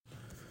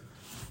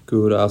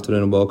Good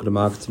afternoon and welcome to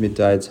Markets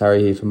Midday. It's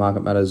Harry here for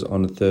Market Matters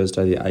on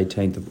Thursday, the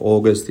 18th of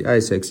August. The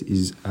ASX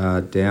is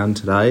down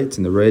today. It's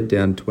in the red,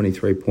 down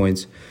 23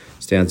 points.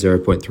 It's down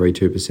 0.32%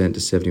 to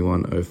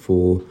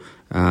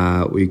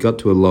 71.04. We got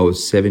to a low of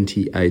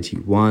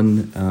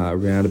 70.81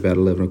 around about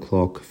 11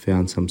 o'clock,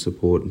 found some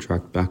support and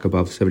tracked back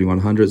above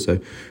 7100, so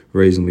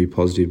reasonably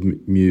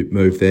positive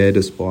move there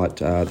despite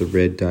the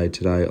red day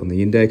today on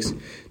the index. In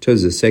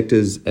terms of the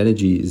sectors,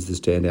 energy is the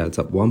standout. It's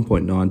up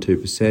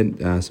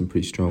 1.92%, some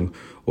pretty strong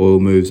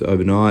oil moves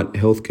overnight.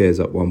 Healthcare is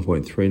up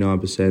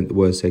 1.39%. The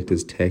worst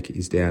sectors, tech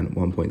is down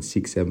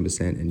 1.67%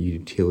 and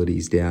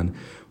utilities down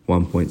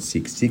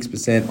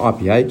 1.66%.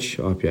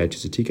 IPH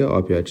is a ticker.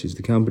 IPH is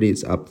the company.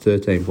 It's up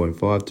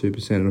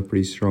 13.52% on a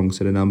pretty strong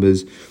set of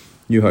numbers.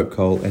 New Hope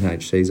Coal,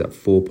 NHC, is up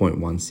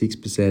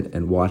 4.16%,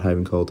 and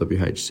Whitehaven Coal,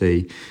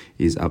 WHC,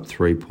 is up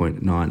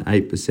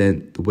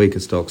 3.98%. The weaker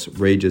stocks,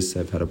 Regis,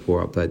 they've had a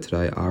poor update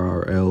today.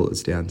 RRL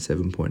is down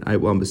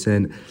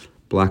 7.81%.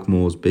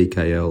 Blackmores,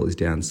 BKL, is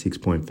down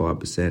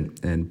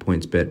 6.5%, and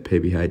PointsBet,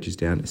 PBH, is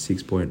down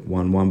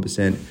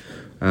 6.11%.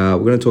 We're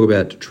going to talk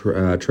about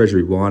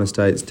Treasury Wine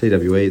Estates.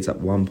 TWE, it's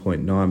up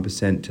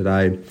 1.9%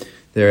 today.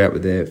 They're out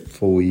with their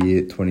full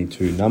year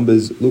 22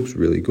 numbers. Looks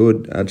really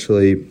good,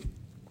 actually.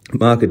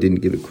 Market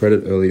didn't give it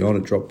credit early on.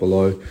 It dropped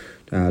below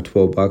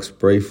 $12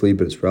 briefly,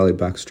 but it's rallied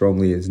back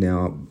strongly. It's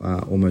now up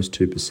almost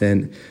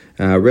 2%.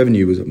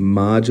 Revenue was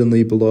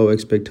marginally below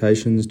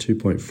expectations,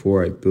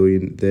 $2.48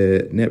 billion.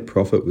 Their net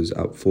profit was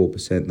up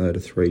 4% though to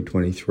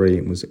 $323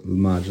 and was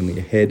marginally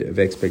ahead of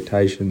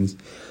expectations.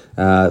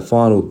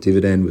 Final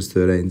dividend was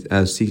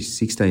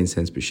 16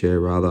 cents per share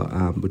rather,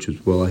 which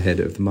was well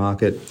ahead of the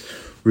market.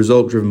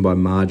 Result driven by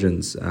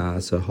margins,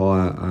 so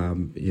higher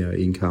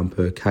income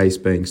per case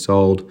being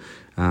sold.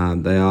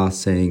 They are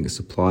seeing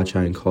supply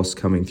chain costs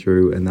coming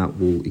through, and that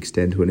will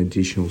extend to an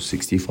additional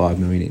 $65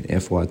 million in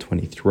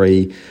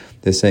FY23.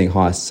 They're seeing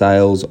higher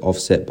sales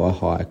offset by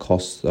higher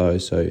costs, though.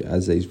 So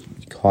as these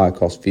higher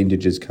cost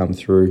vintages come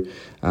through,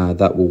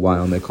 that will weigh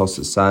on their cost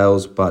of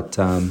sales, but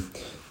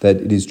that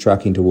it is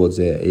tracking towards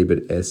their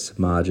EBIT-S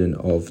margin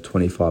of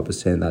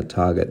 25%, that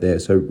target there.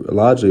 So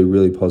largely a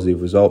really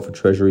positive result for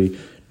Treasury.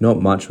 Not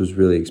much was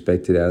really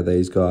expected out of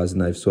these guys, and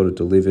they've sort of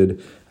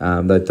delivered.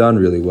 They've done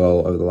really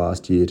well over the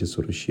last year to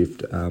sort of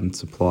shift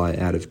supply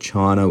out of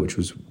China, which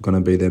was going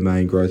to be their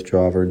main growth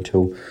driver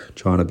until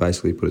China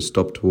basically put a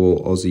stop to all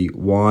Aussie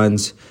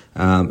wines.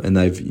 And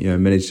they've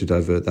managed to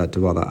divert that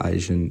to other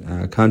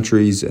Asian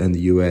countries and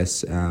the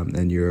US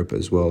and Europe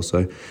as well.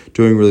 So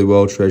doing really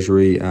well,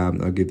 Treasury.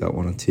 I'll give that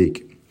one a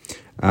tick.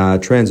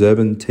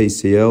 Transurban,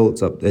 TCL,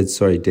 it's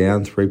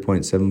down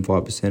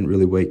 3.75%,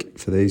 really weak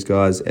for these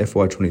guys.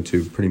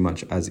 FY22 pretty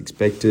much as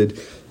expected.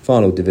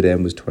 Final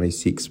dividend was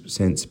 26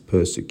 cents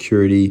per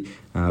security,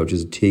 which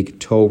is a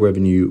tick. Toll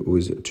revenue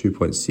was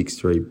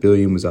 2.63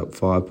 billion, was up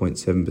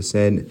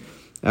 5.7%.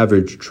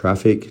 Average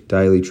traffic,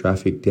 daily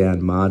traffic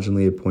down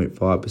marginally at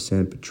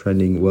 0.5%, but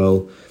trending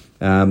well.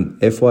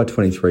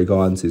 FY23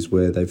 guidance is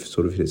where they've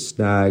sort of hit a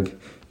snag.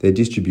 Their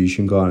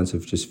distribution guidance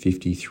of just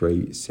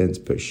 53 cents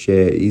per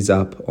share is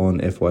up on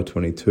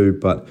FY22,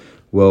 but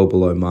well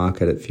below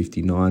market at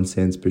 59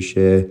 cents per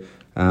share.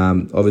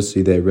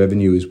 Obviously, their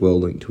revenue is well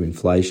linked to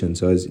inflation.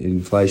 So as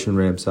inflation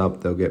ramps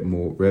up, they'll get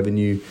more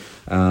revenue,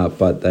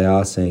 but they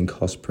are seeing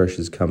cost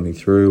pressures coming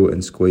through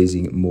and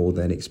squeezing more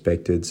than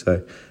expected.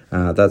 So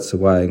that's the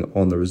weighing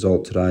on the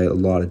result today. A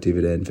lighter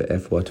dividend for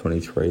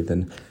FY23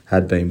 than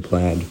had been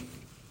planned.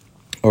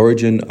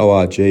 Origin,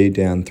 ORG,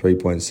 down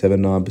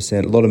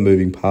 3.79%. A lot of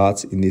moving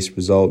parts in this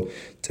result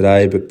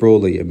today, but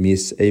broadly a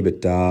miss.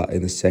 EBITDA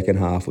in the second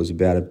half was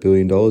about $1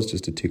 billion,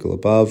 just a tickle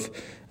above.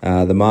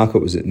 The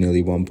market was at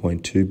nearly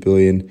 $1.2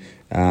 billion.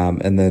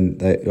 And then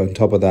on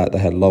top of that, they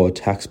had lower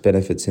tax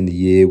benefits in the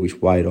year,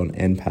 which weighed on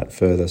NPAT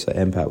further. So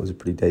NPAT was a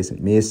pretty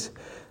decent miss.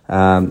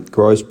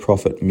 Gross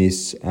profit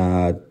miss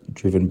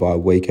driven by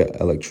weaker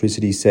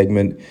electricity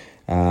segment.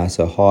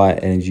 So higher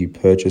energy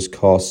purchase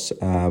costs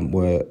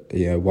were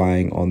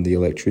weighing on the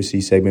electricity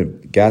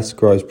segment. Gas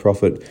gross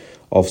profit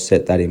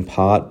offset that in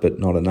part, but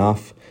not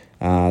enough.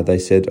 They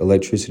said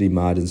electricity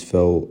margins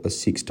fell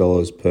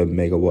 $6 per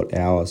megawatt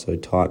hour, so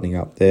tightening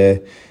up there.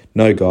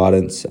 No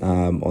guidance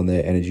on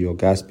their energy or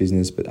gas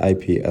business, but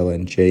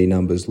APLNG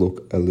numbers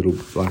look a little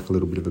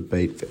bit of a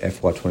beat for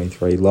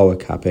FY23. Lower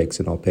capex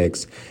and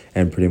opex,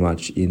 and pretty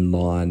much in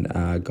line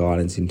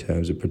guidance in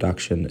terms of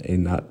production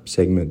in that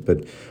segment.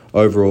 But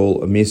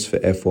overall, a miss for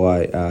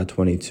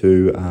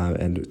FY22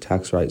 and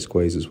tax rate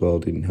squeeze as well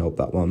didn't help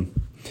that one.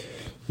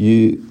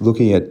 You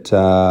looking at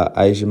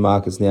Asian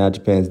markets now,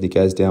 Japan's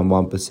Nikkei's down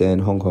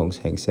 1%, Hong Kong's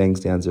Hang Seng's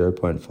down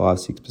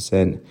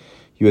 0.56%.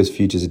 US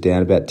futures are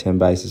down about 10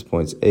 basis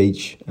points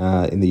each.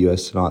 In the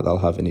US tonight, they'll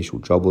have initial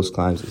jobless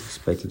claims. It's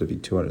expected to be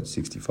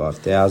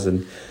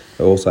 265,000.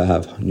 They also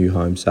have new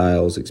home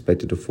sales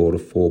expected to fall to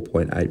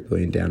 4.8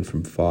 billion, down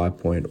from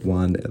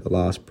 5.1 at the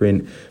last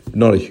print.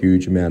 Not a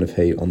huge amount of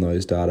heat on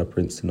those data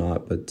prints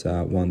tonight, but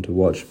one to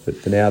watch. But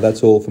for now,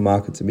 that's all for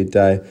markets at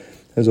midday.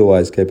 As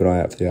always, keep an eye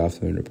out for the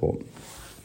afternoon report.